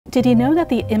Did you know that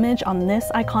the image on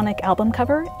this iconic album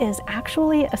cover is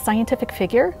actually a scientific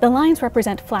figure? The lines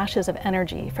represent flashes of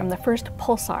energy from the first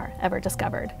pulsar ever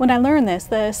discovered. When I learned this,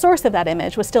 the source of that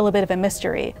image was still a bit of a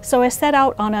mystery, so I set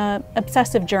out on an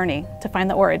obsessive journey to find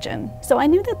the origin. So I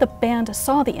knew that the band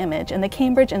saw the image in the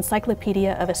Cambridge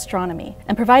Encyclopedia of Astronomy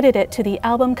and provided it to the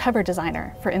album cover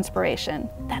designer for inspiration.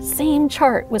 That same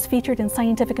chart was featured in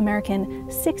Scientific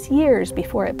American 6 years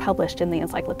before it published in the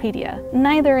encyclopedia.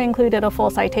 Neither included a full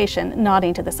citation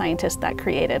nodding to the scientist that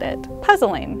created it.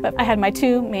 Puzzling, but I had my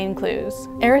two main clues: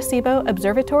 Arecibo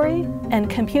Observatory and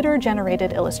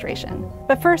computer-generated illustration.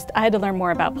 But first, I had to learn more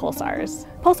about pulsars.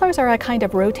 Pulsars are a kind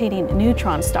of rotating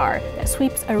neutron star that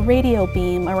sweeps a radio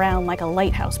beam around like a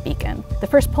lighthouse beacon. The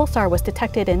first pulsar was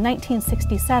detected in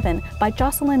 1967 by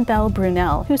Jocelyn Bell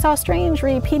Brunel, who saw strange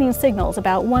repeating signals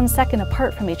about 1 second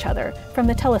apart from each other from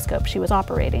the telescope she was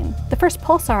operating. The first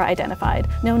pulsar identified,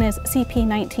 known as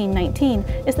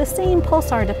CP1919, is the same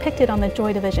pulsar depicted on the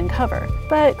Joy Division cover,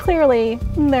 but clearly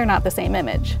they're not the same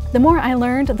image. The more I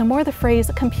learned, the more the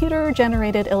phrase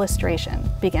computer-generated illustration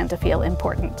began to feel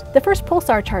important. The first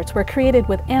pulsar charts were created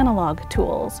with analog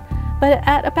tools, but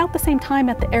at about the same time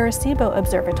at the Arecibo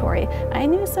Observatory, I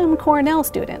knew some Cornell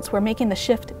students were making the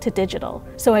shift to digital.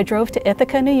 So I drove to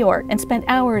Ithaca, New York, and spent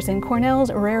hours in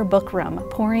Cornell's rare book room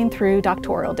pouring through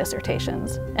doctoral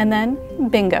dissertations. And then,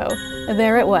 bingo,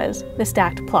 there it was, the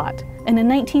stacked plot, in a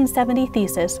 1970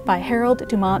 thesis by Harold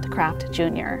Dumont Craft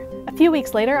Jr. A few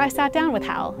weeks later, I sat down with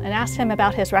Hal and asked him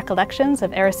about his recollections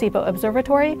of Arecibo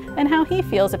Observatory and how he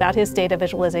feels about his data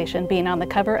visualization being on the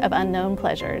cover of Unknown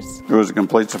Pleasures. It was a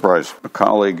complete surprise. A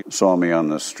colleague saw me on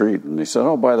the street and he said,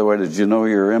 "Oh, by the way, did you know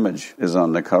your image is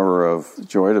on the cover of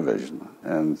Joy Division?"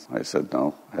 And I said,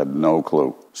 "No, I had no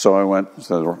clue." So I went to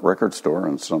the record store,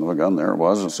 and son of a gun, there it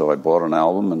was. And so I bought an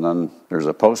album, and then there's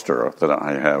a poster that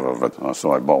I have of it.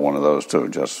 So I bought one of those too,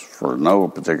 just for no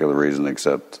particular reason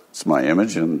except it's my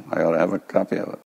image, and I ought to have a copy of it.